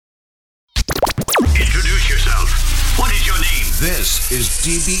This is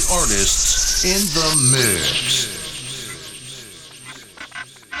DB Artists in the Mix.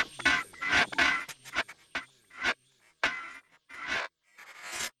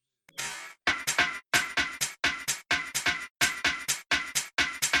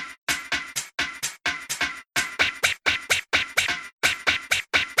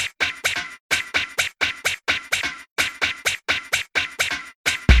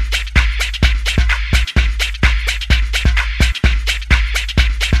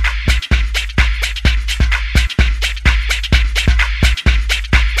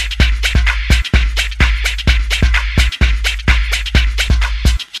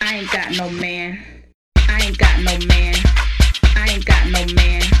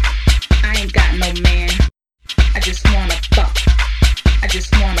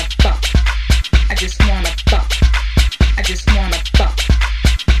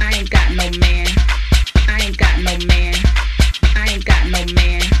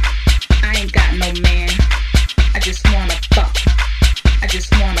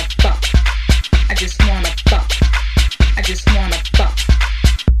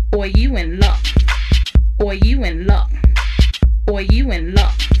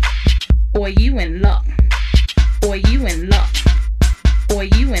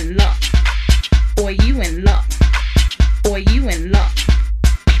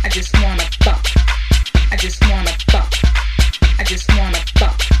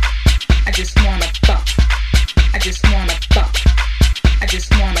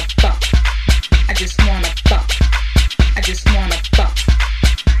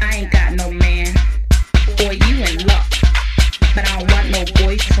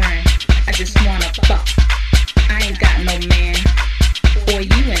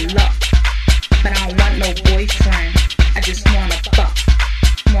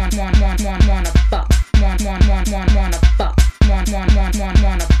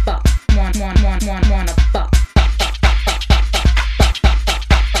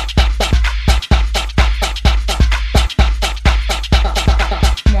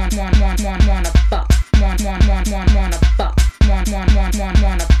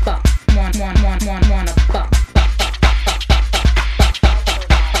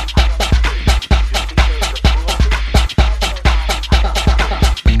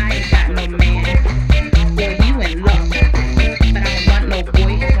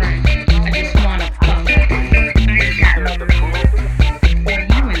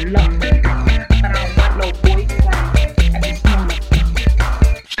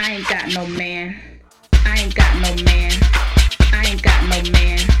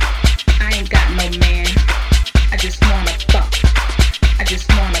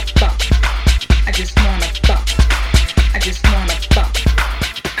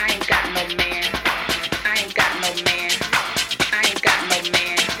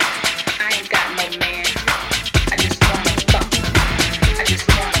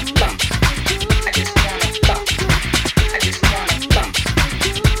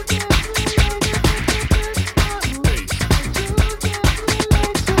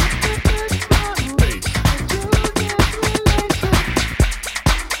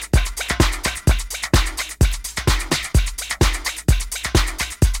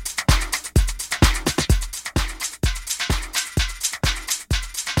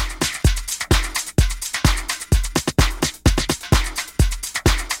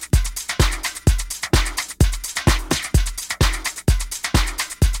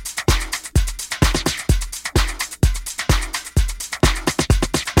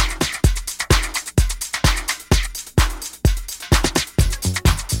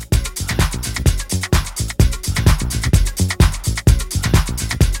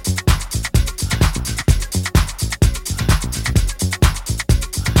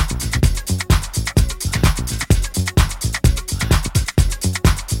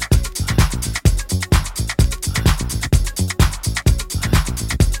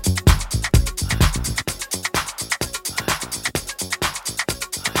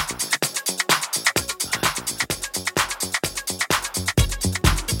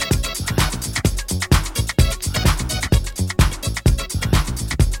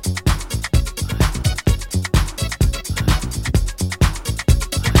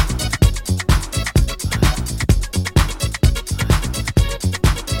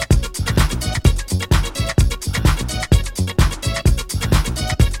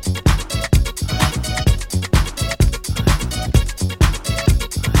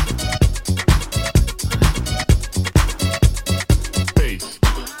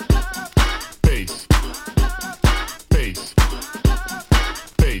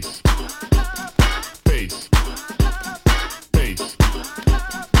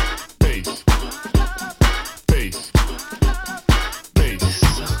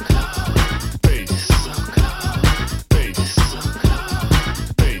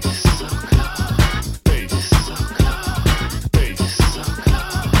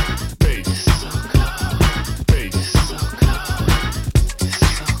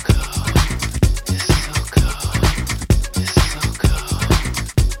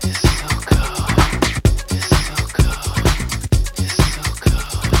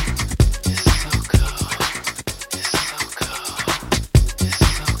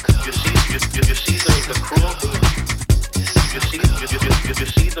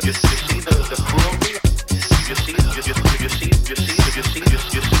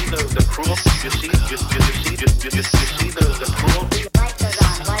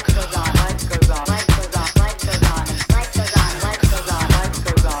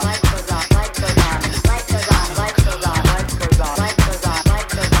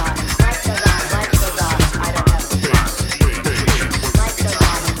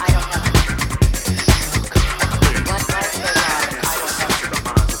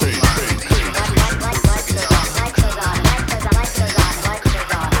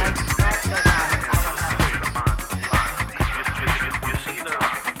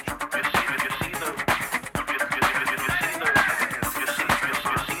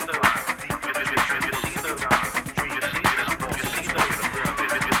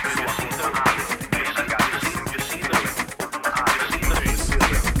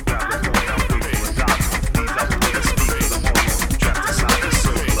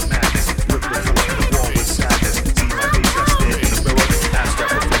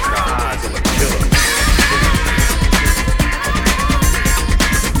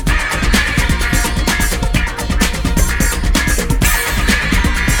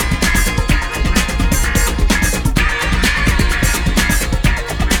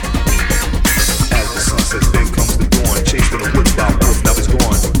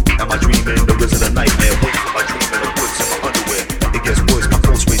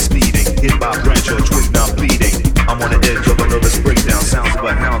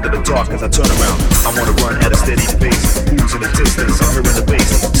 dark as I turn around. I wanna run at a steady pace. Who's in the distance? I'm hearing the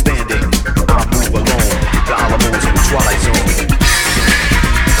bass. Standing, I move alone. The Alamos in the Twilight Zone.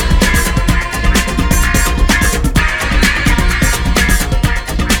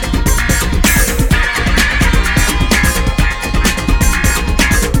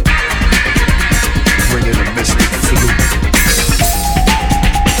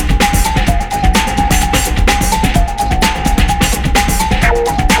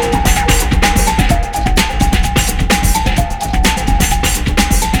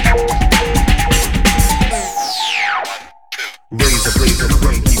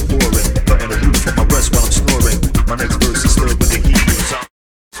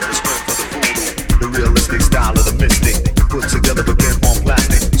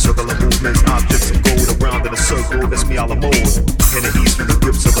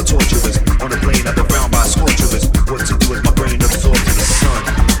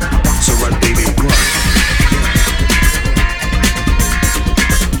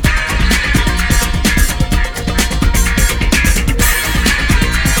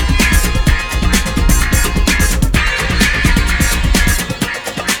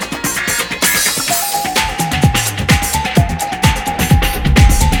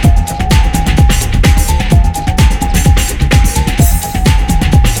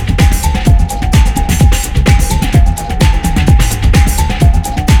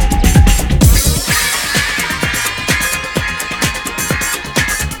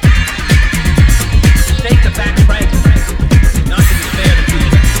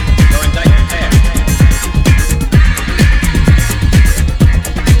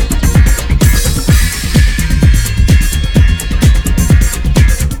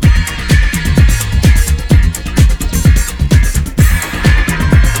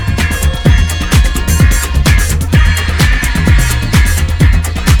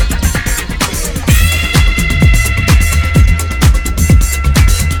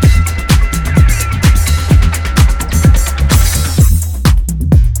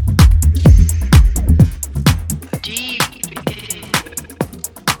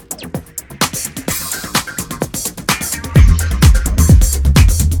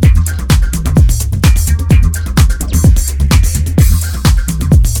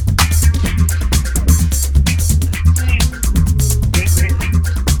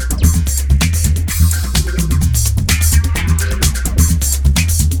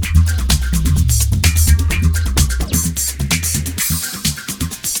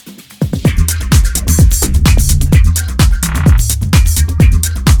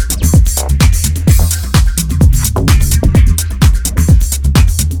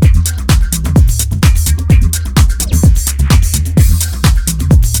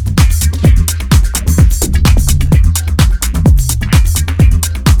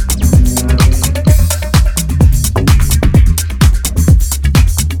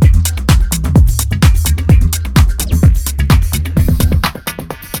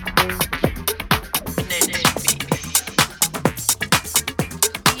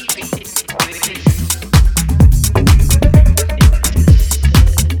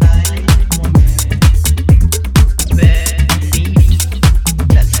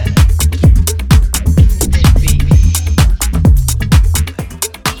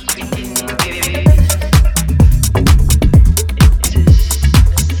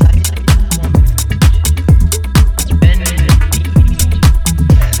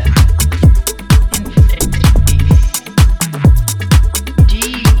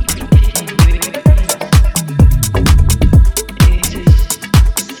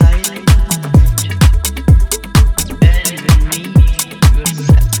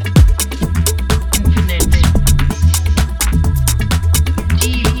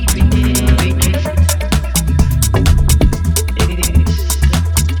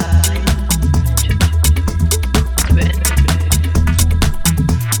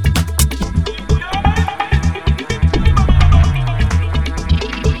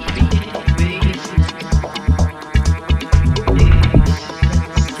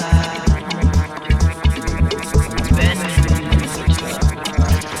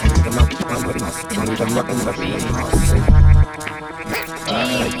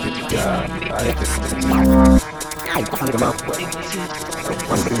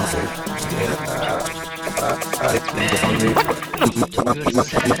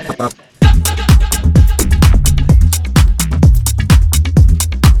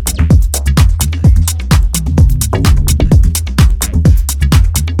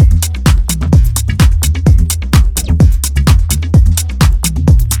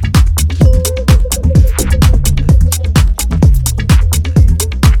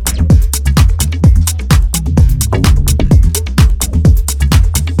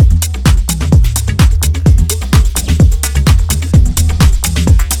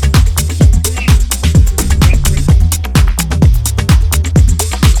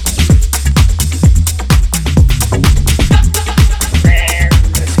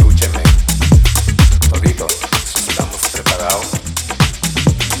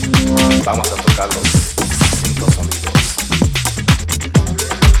 Vamos a tocar los 5 sonidos.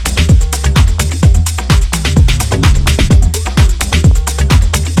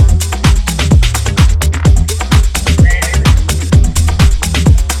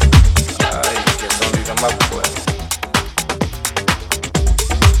 Ay, qué sonido más bueno.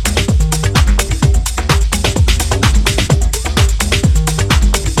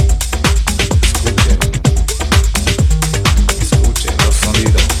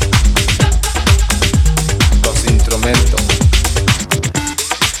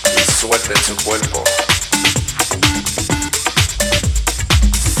 En su cuerpo.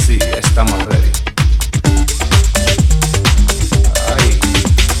 Sí, estamos ready. Ay,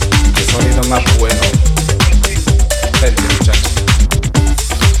 qué sonido más bueno. Vente, muchacho.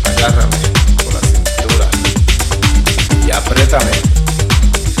 Agárrame por la cintura y apriétame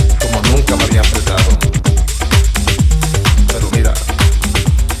como nunca me había apretado. Pero mira,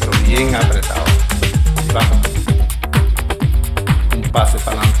 pero bien apretado. Y vamos. Un pase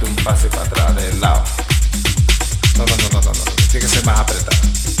para adelante, un pase para atrás, del lado. No. Tiene que ser más apretado.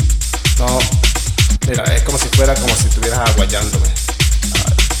 No, mira, es como si estuvieras aguayándome.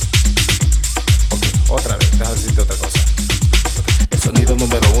 Ok, otra vez, déjame decirte otra cosa. El sonido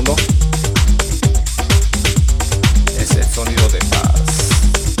número 1 es el sonido de paz.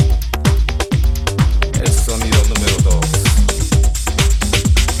 El sonido número 2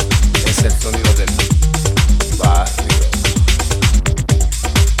 es el sonido del barrio.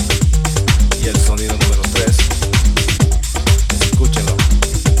 Y el sonido número 3, escúchenlo,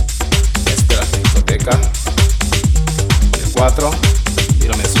 es de la discoteca. El 4, y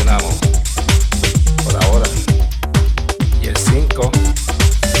lo mencionamos por ahora. Y el 5,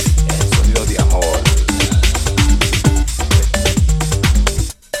 el sonido de amor.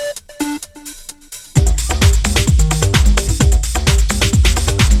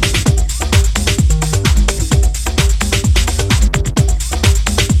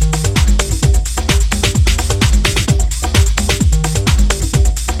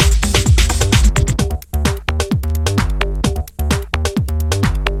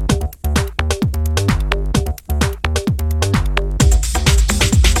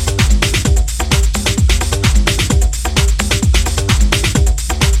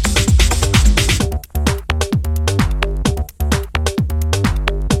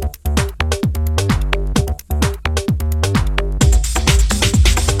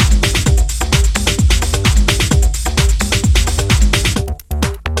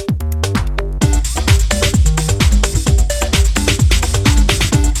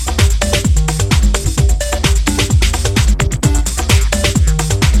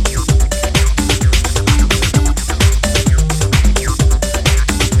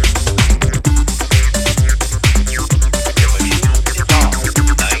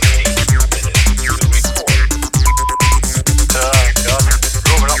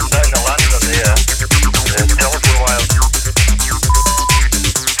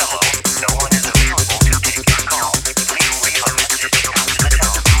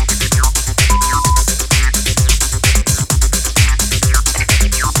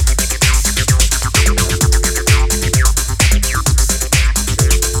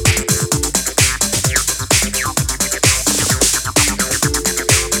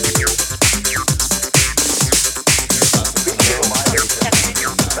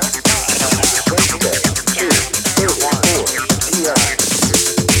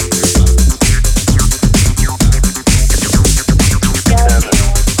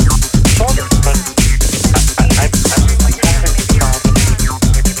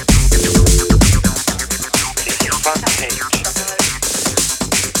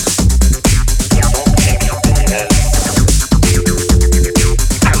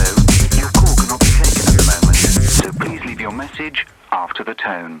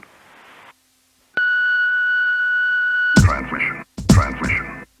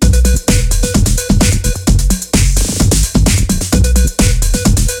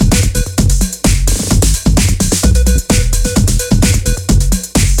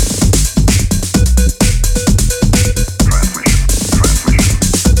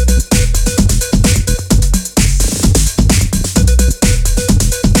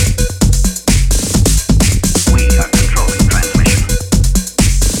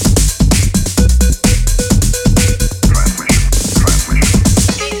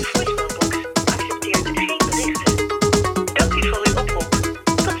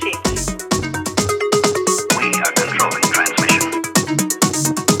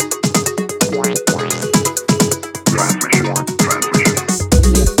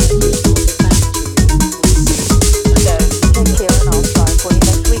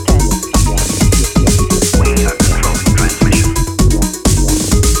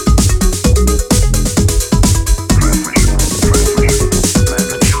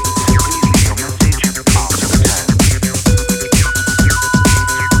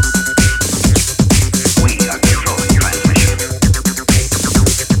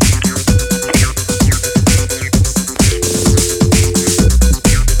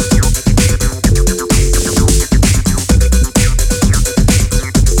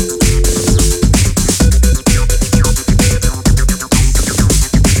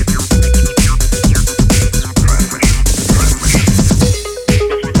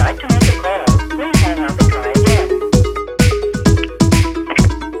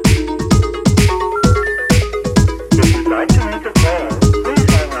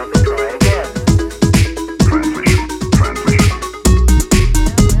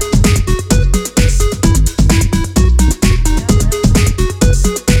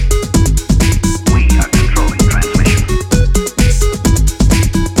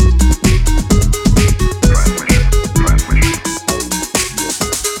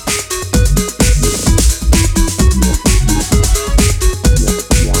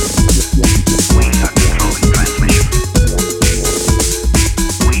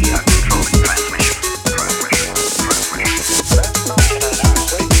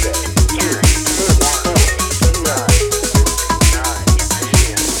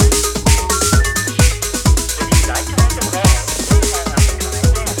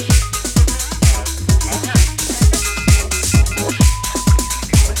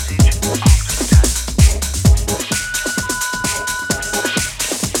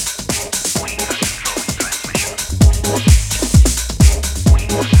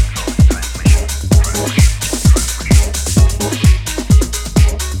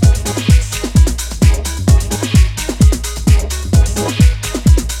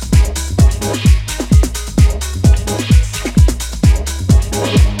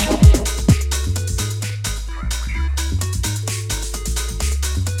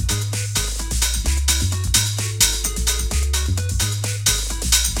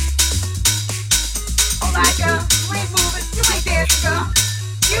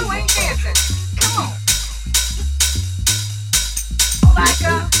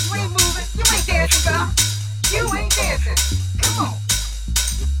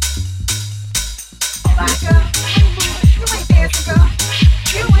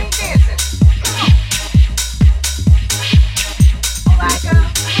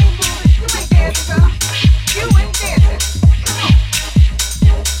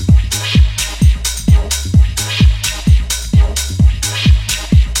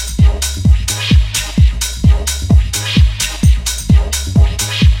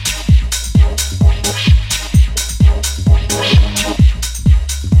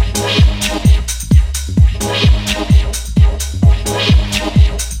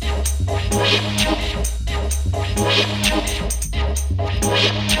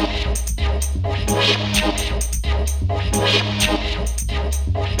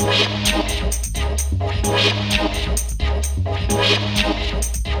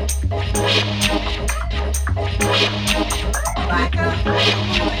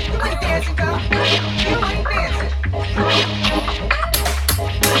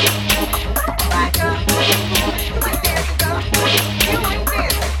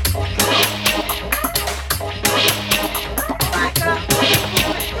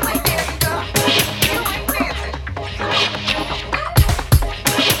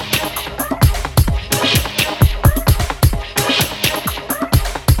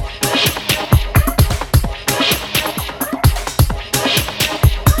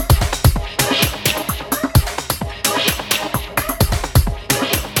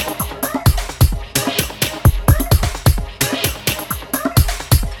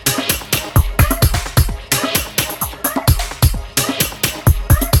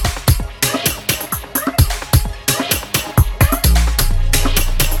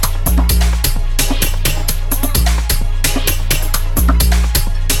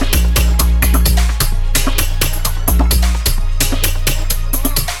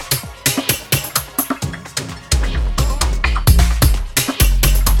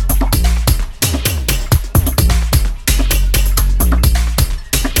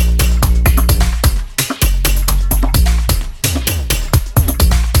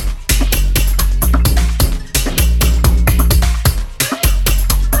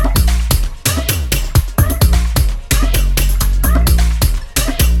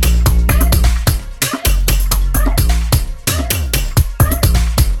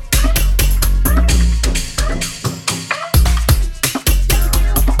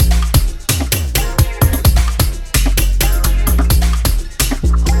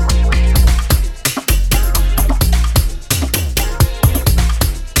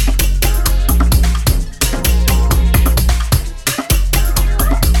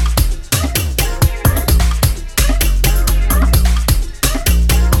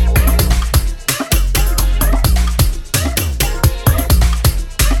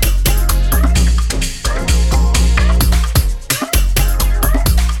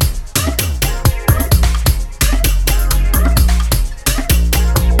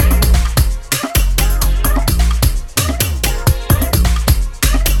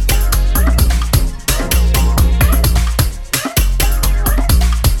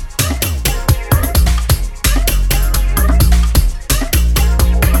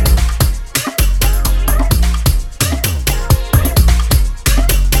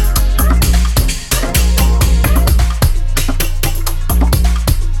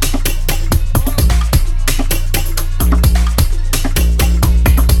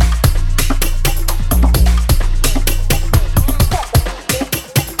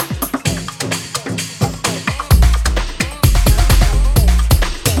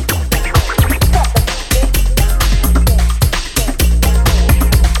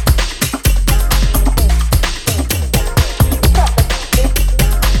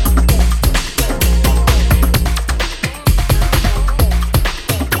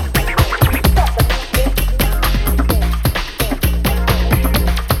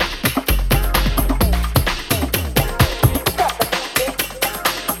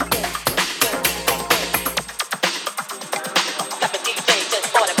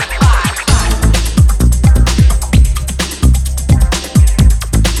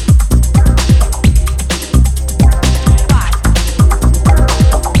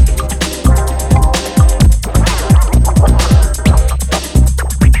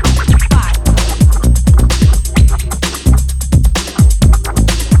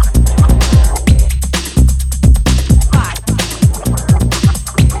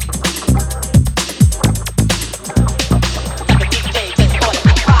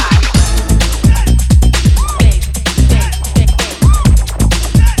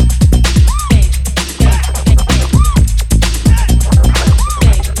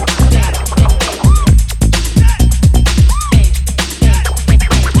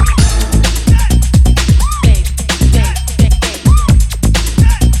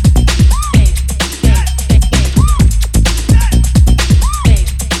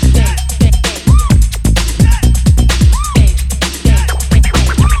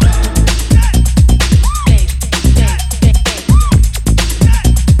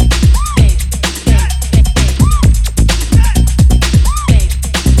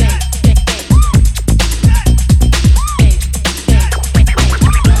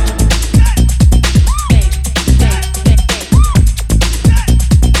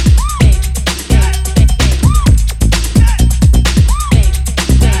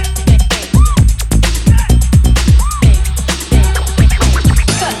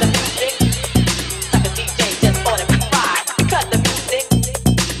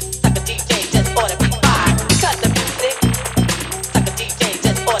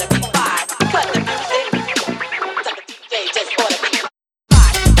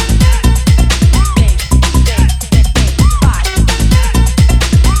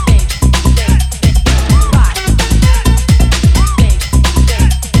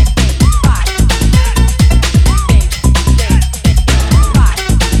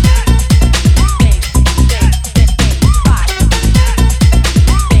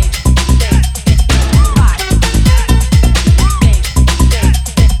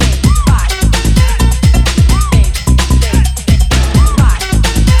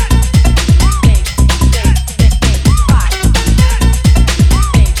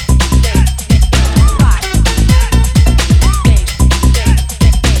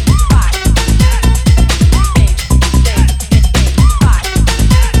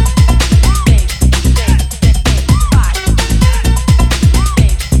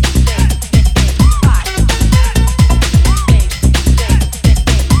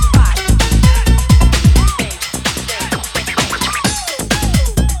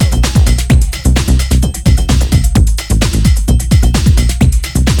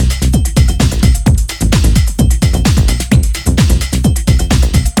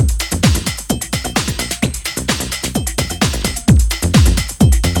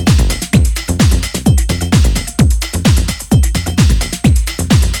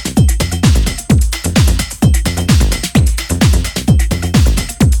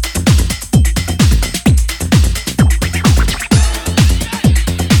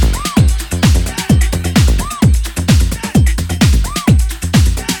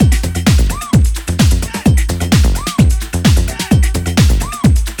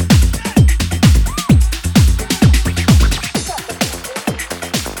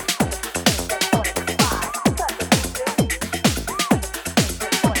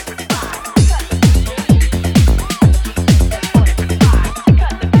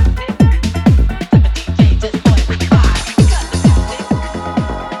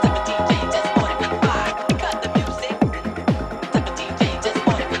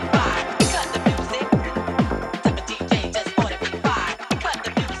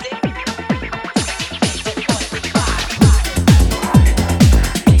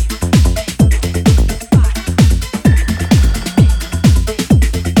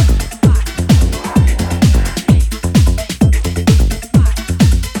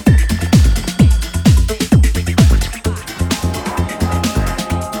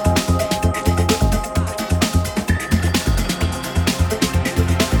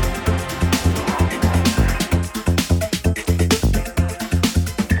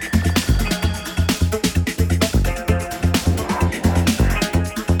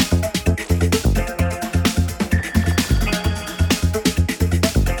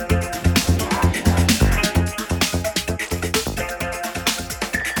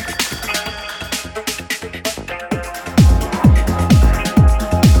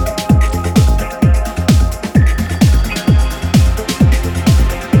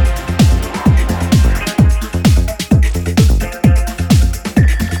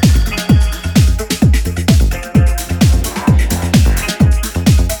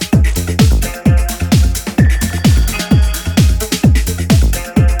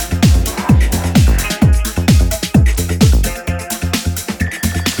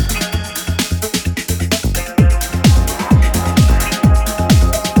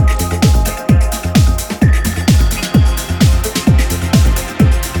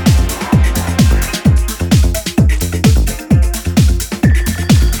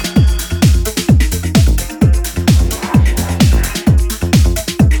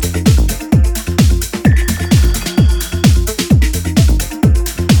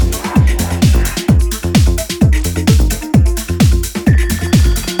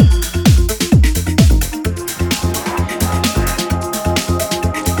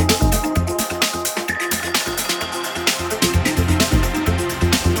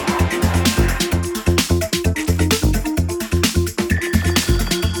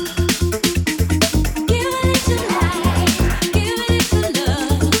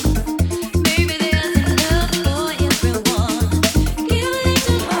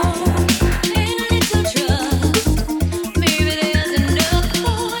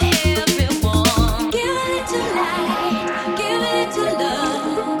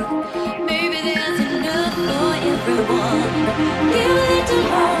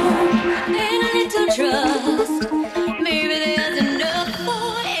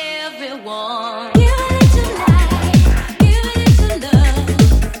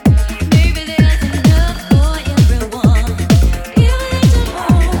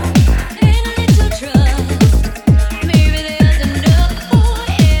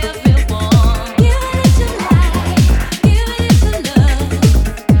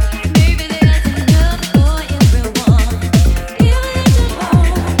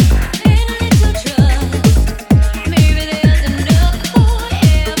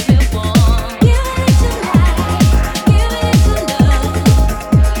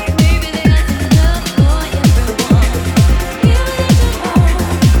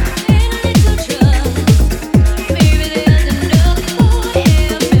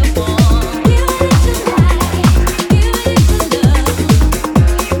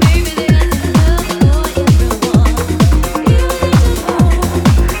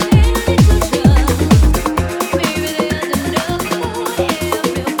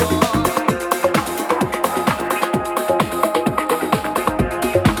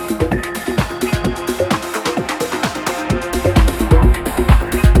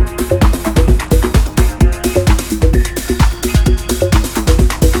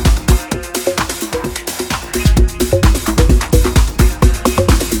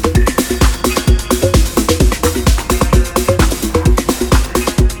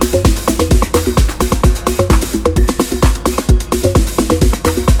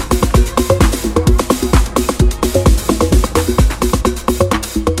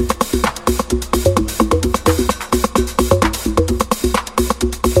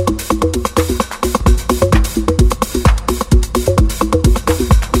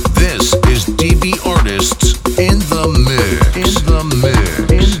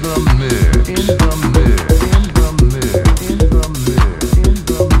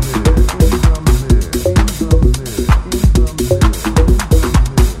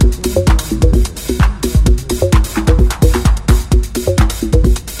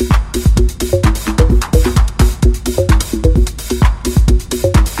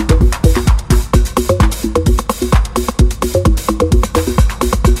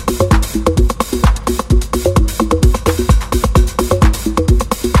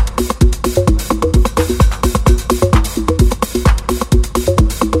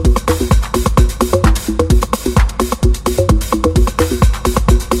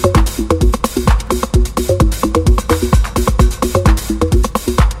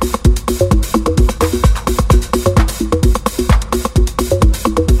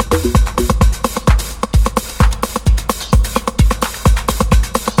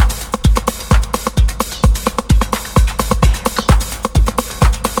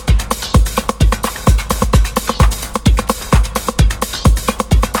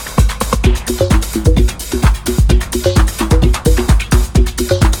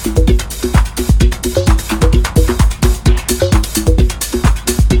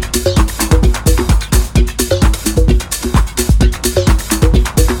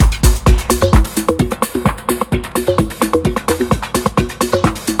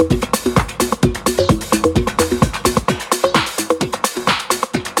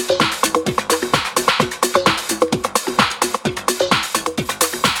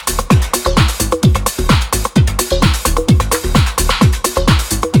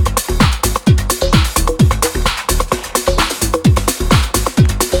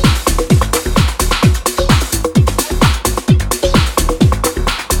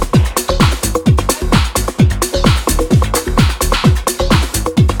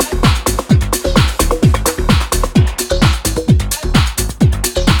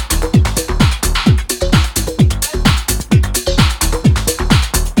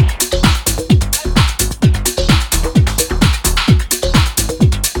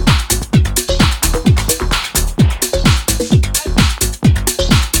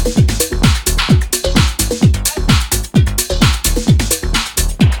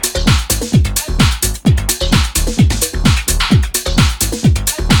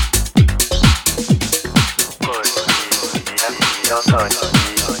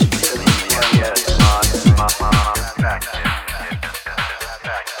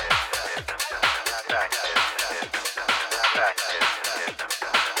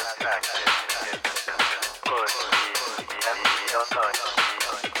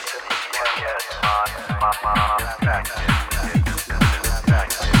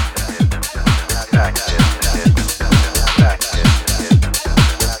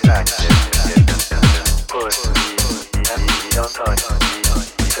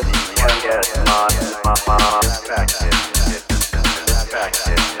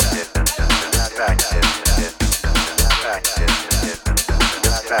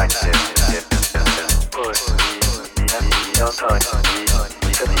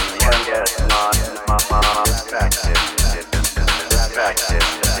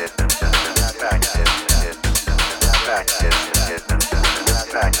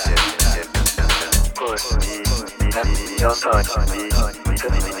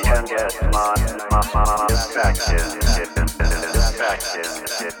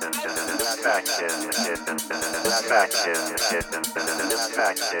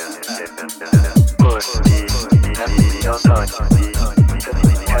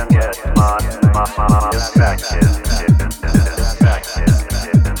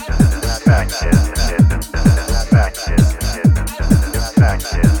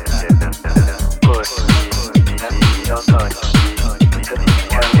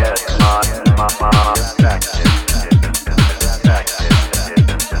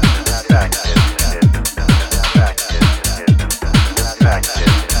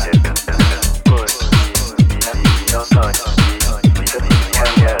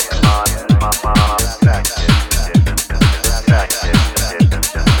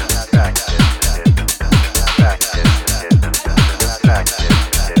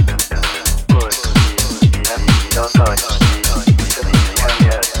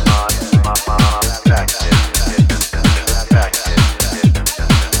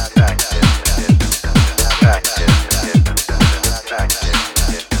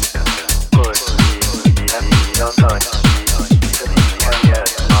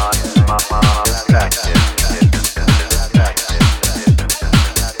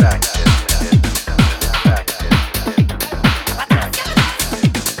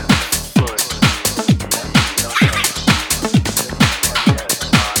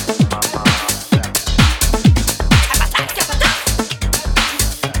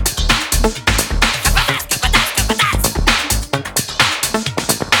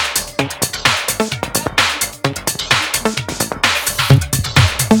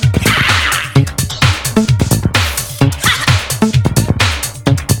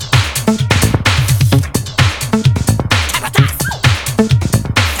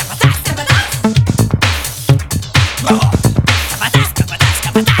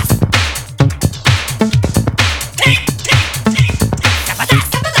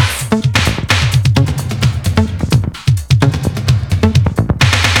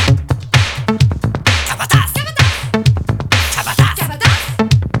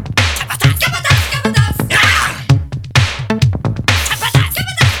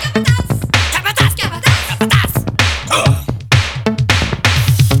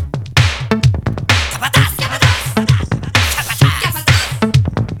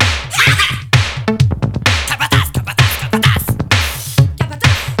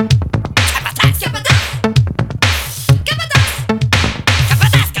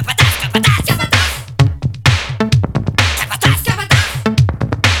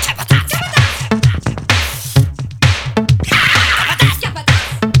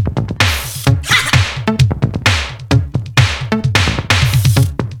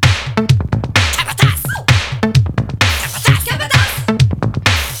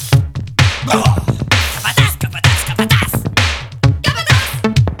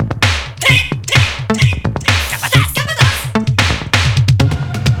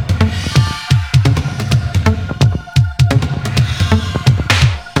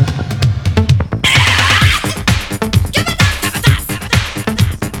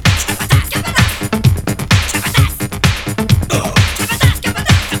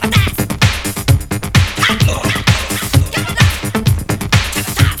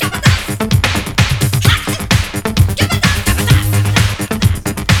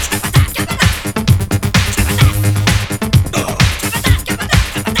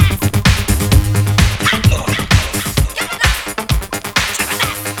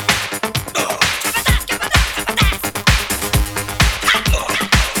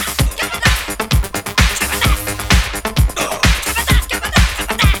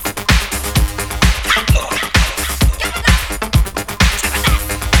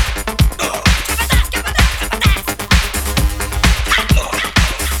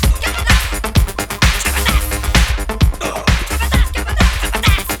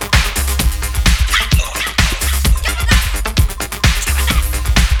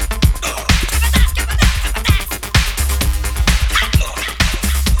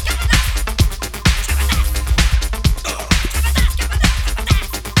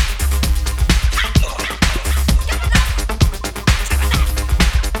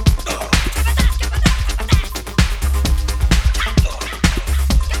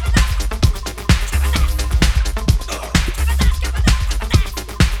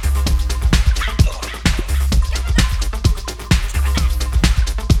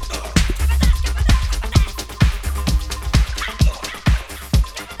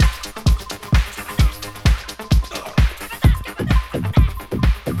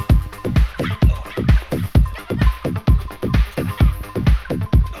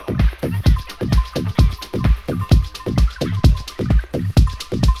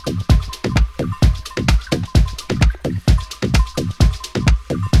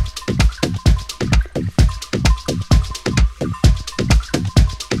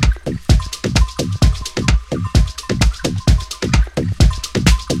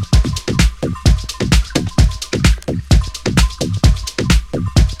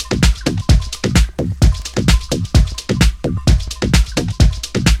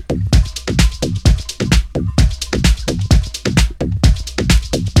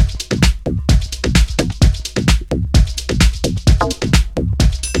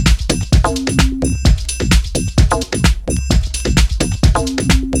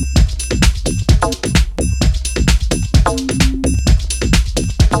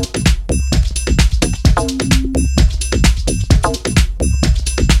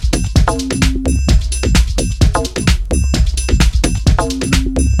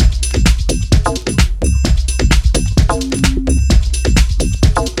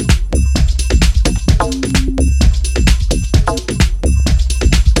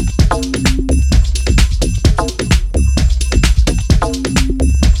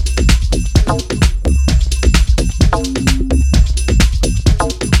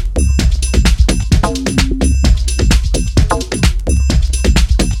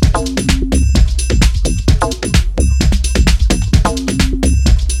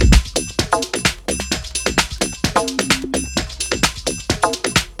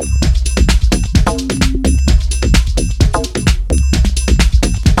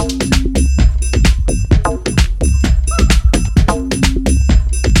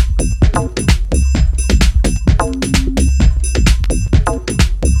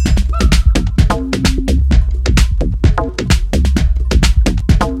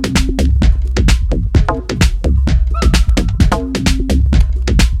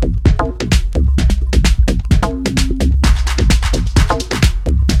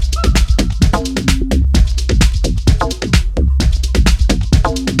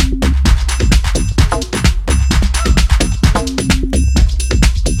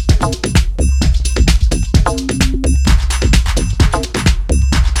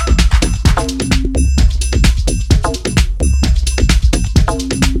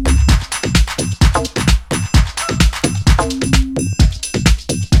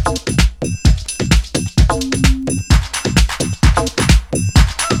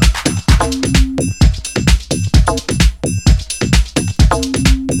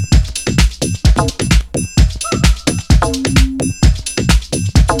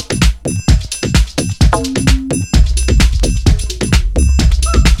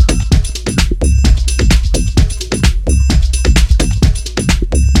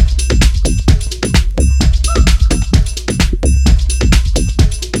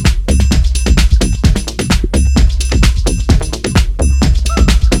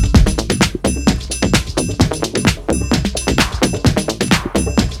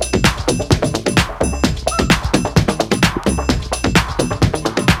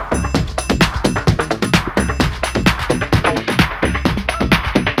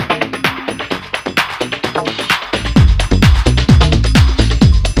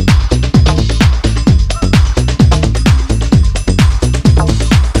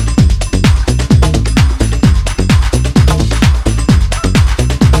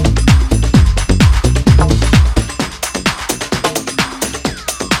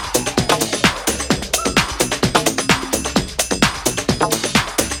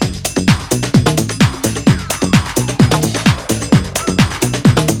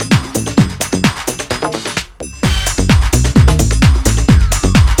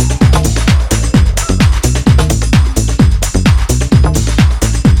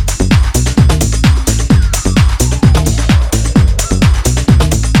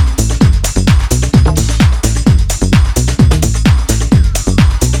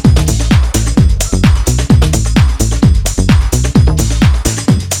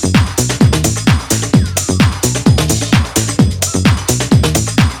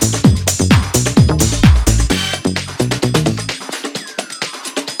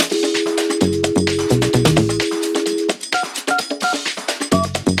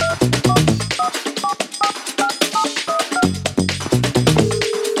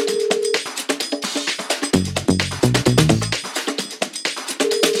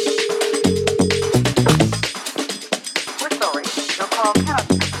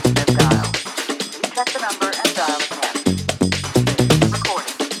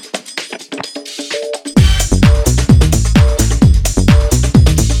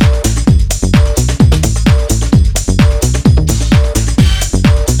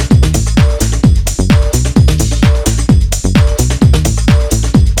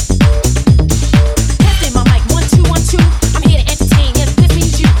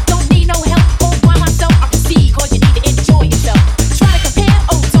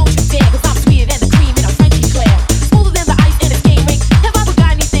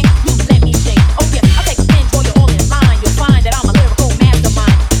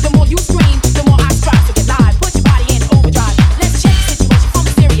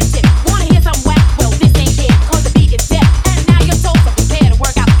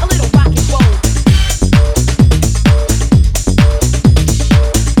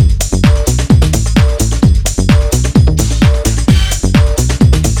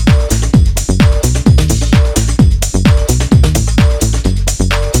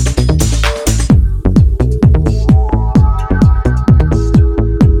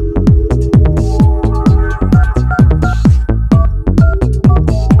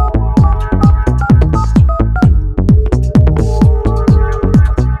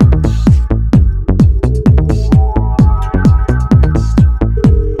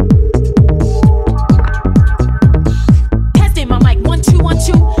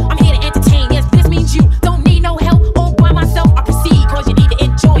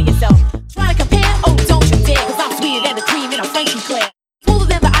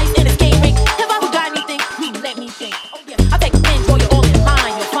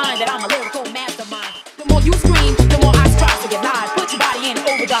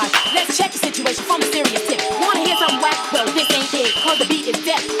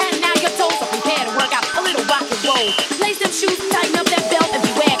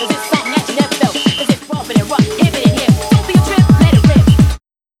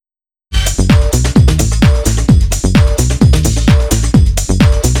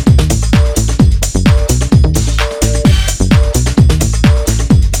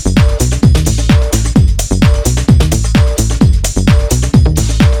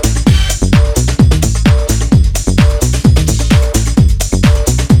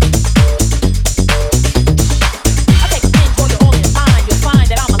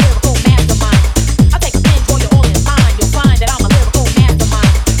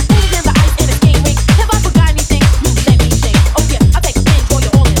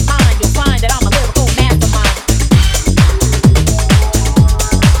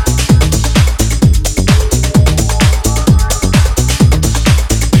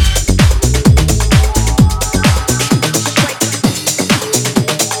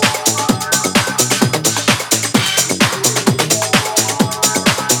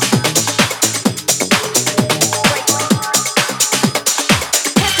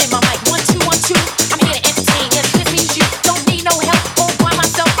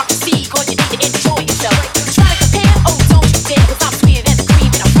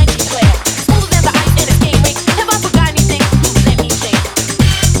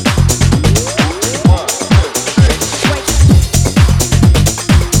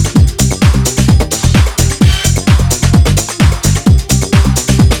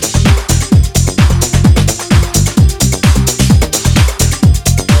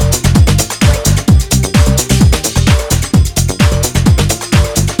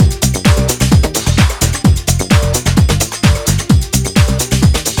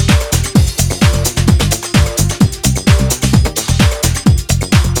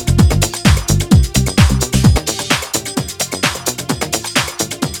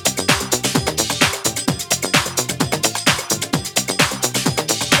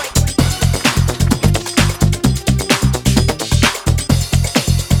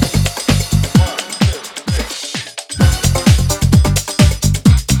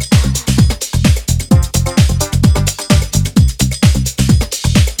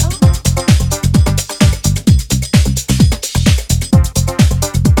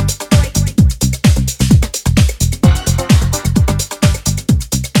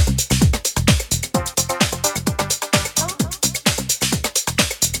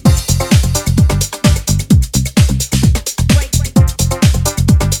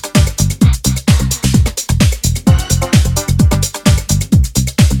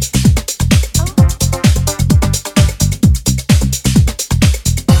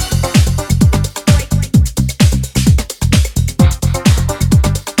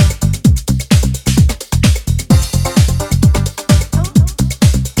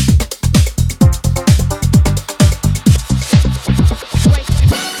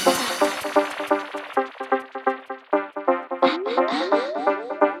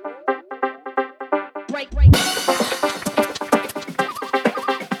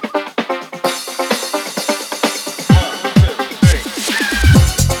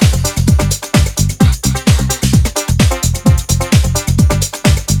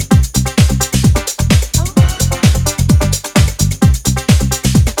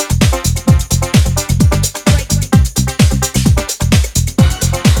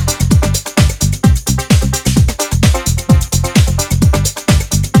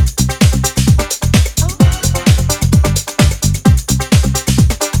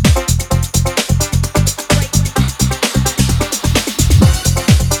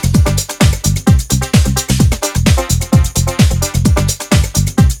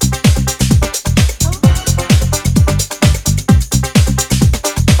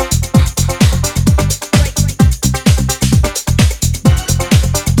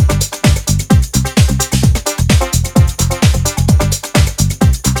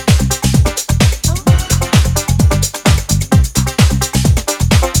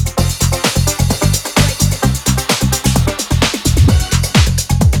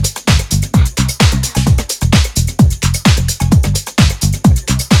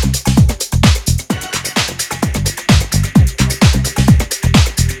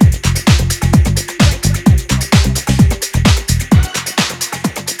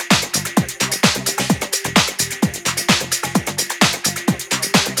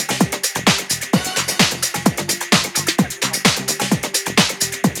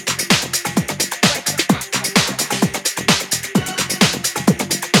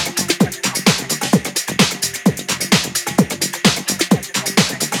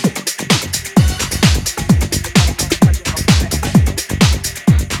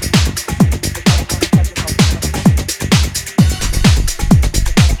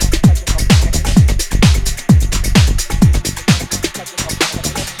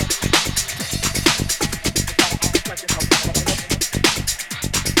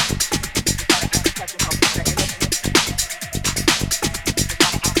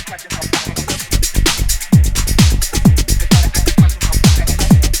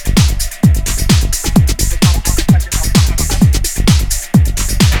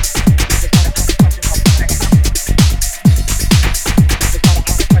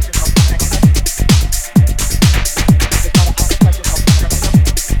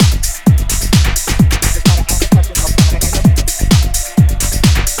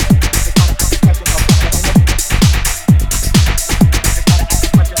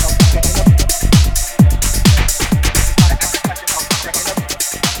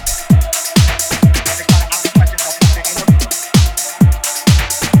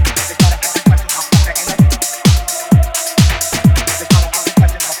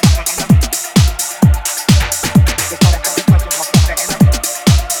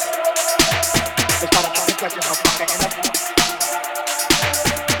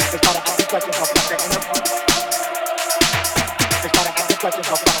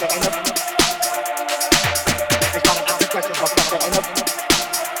 questions of the interview. They started asking questions of the interview.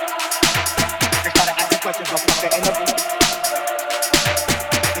 They started asking questions of the interview.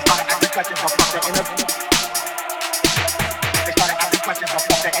 They started asking questions of the interview. They started asking questions of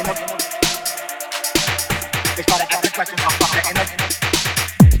the interview. They started asking questions of the interview.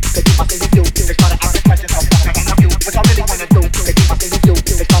 They keep on saying you. They started asking questions of the interview. What I really wanna do. They keep on saying you.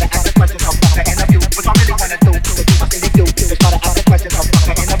 They started asking questions of the interview. What I really wanna do. They keep on saying you. They started asking questions of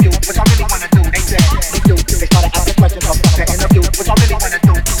the interview. What I really wanna do. They said you. They started asking questions of the interview. What I really wanna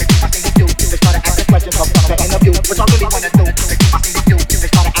do. They keep on saying you. They started asking questions of the interview. What I really wanna do. They keep on saying you. They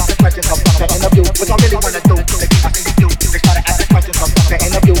started asking questions of the interview. What I really wanna do. They keep on saying you. They started asking questions of the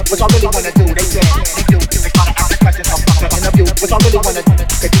interview. What I really wanna do. They said you. They started asking questions of the interview. What I really wanna do.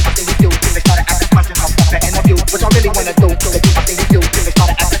 They keep on saying you. They started asking questions of the interview. What I really wanna do. They keep on saying you. They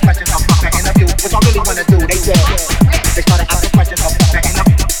started asking questions of the interview. What I really wanna do. They said they started asking questions of the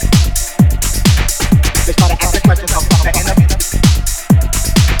interview. They started asking questions of the interview.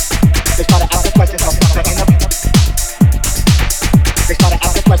 They started asking questions of the interview. They started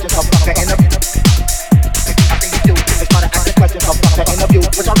asking questions of the interview. They started asking questions of the interview.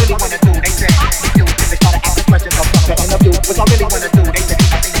 What I really wanna do. They said they started asking questions of the interview. What I really wanna do. They said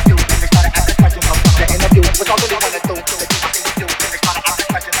they started asking questions of the interview. What I really wanna do. They started asking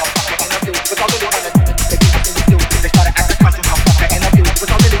questions of the interview. What I really wanna do. They started asking questions of the interview. What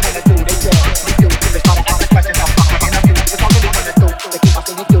I really wanna do. They said they started asking questions of the interview. What I really wanna do. They keep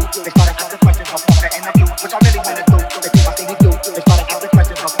on saying you. They started asking questions of the interview. What I really wanna do. They keep on saying you. They started asking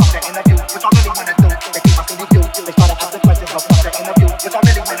questions of the interview. What I really wanna do. They keep on saying you. They started asking questions of the interview. What I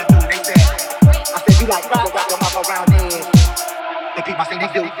really wanna do. They said I said you like rap, wrap your mouth around it. They keep on saying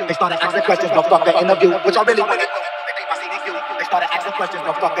you. They started asking questions of the interview. What I really wanna do. They keep on saying you. They started asking questions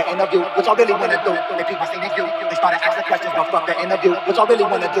of the interview. What I really wanna do. They keep on saying you. They started asking questions of the interview. What I really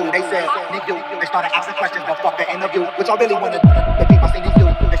wanna do. They said you. They started asking questions of the interview. What I really wanna do. They keep on saying you.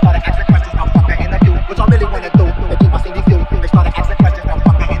 They started asking questions of the interview. What I really wanna do. They keep on saying you. They started asking questions of the interview. What I really wanna do. They keep on saying you. They started asking questions of the interview. What I really wanna do. They said you. They started asking questions of the interview. What I really wanna do. They keep on saying you. They started asking questions of the interview. What I really wanna do. They keep on saying you. They started asking questions of the interview. What I really wanna do. They keep on saying you. They started asking questions of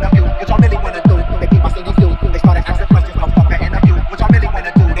the interview. What I really wanna do. They said you. They started asking questions of the interview. What I really wanna do. They keep on saying you. They started asking questions of the interview. What I really wanna do. They keep on saying you. They started asking questions of the interview. What I really wanna do. They keep on saying you. They started asking questions of the interview. What I really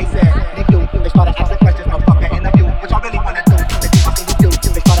wanna do. They said you. They started asking questions of the interview. What I really wanna do. They keep on saying you.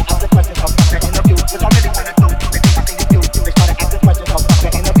 They started asking questions of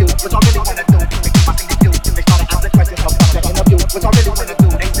the interview. What I really wanna do. They keep on saying you. They started asking questions of the interview. What I really wanna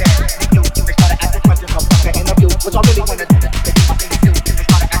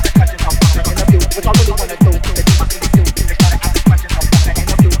do. They keep on saying you. They started asking questions of the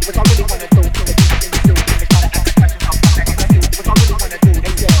interview. What I really wanna do.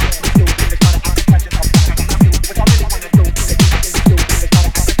 They said you. They started asking questions of the interview. What I really wanna do. They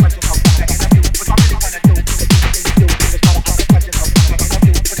keep on saying you. They started asking questions of the interview. What I really wanna do. They keep on saying you. They started asking questions of the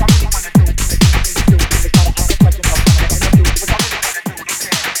interview. What I really wanna do. They keep on saying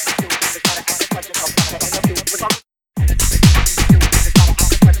you. They started asking questions of the interview. What I really wanna do. They keep on saying you. They started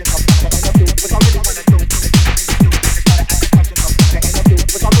asking questions of the interview. What I really wanna do.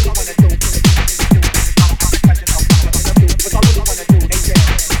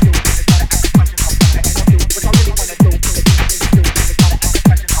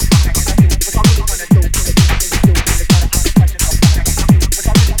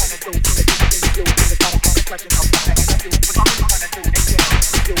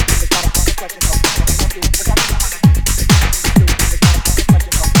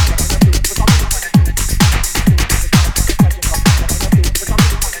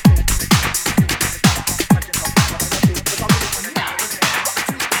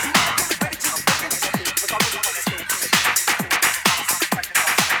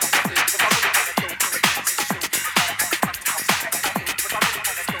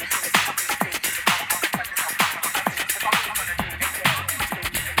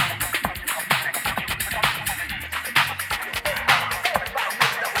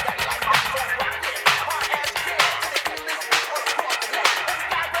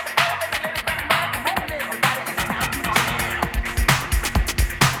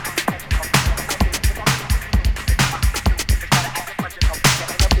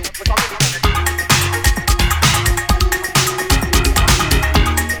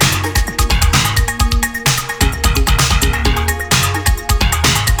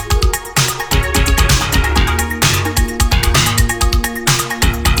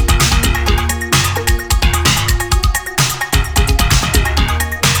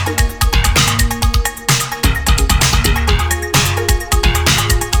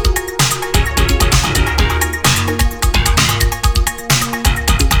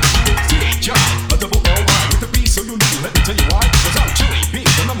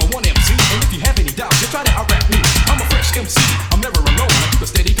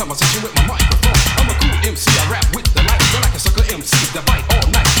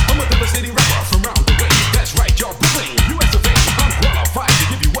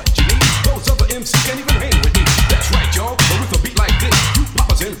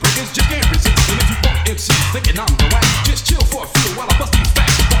 thinking I'm the one. Just chill for a few while I bust these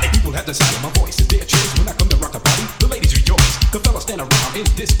facts. Party people have the sound of my voice and their cheers when I come to rock a party. The ladies rejoice, the fellas stand around in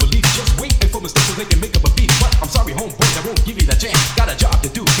disbelief, just waiting for mistakes so they can make up a beat. But I'm sorry, homeboys, I won't give you the chance. Got a job to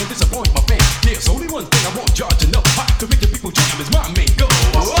do, can't disappoint my fans. There's only one thing I want y'all to know: to make the people jam is my main goal.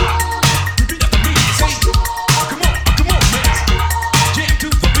 Repeat after me, say, come on, man, jam to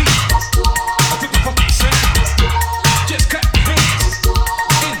the beat. I take the funky sound, just clap your hands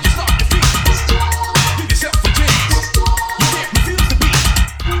and just start your feet. Give yourself a chance, you can't refuse the beat.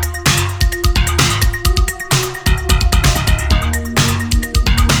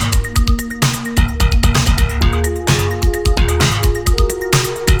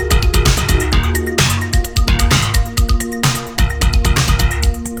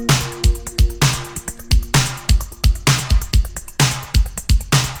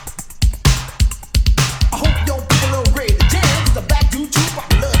 I hope your people are ready to jam, 'cause I'm back to true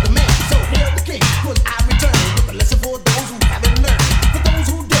popular demand. So hail the king, 'cause I return with a lesson for those who haven't learned. For those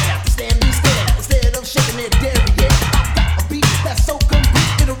who dare to stand and stare, instead of shaking their derriere. I've got a beat that's so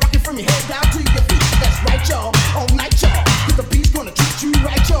complete, it'll rock it from your head down to your feet. That's right, y'all, all night, y'all, 'cause the beat's gonna treat you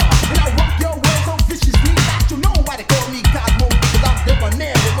right, y'all. And I rock your world so viciously that you know why they call me Cosmo, 'cause I'm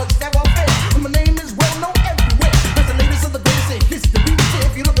debonair with much savoir-faire. And my name is well known everywhere. That's the latest of the greatest in history.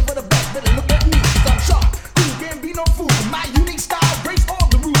 If you're looking for the best, better look at me, 'cause I'm sharp. You can't be no fool. My unique style breaks all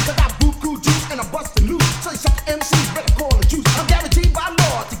the rules. I got buku juice and I'm busting loose. So you suck MCs better call the juice. I'm guaranteed by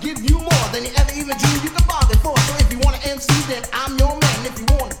law to give you more than you ever even dreamed you could bargain for. So if you want an MC, then I'm your man. If you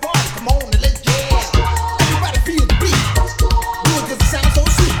want to party, come on and let's jam. Everybody feel the beat. Do it 'cause it sounds so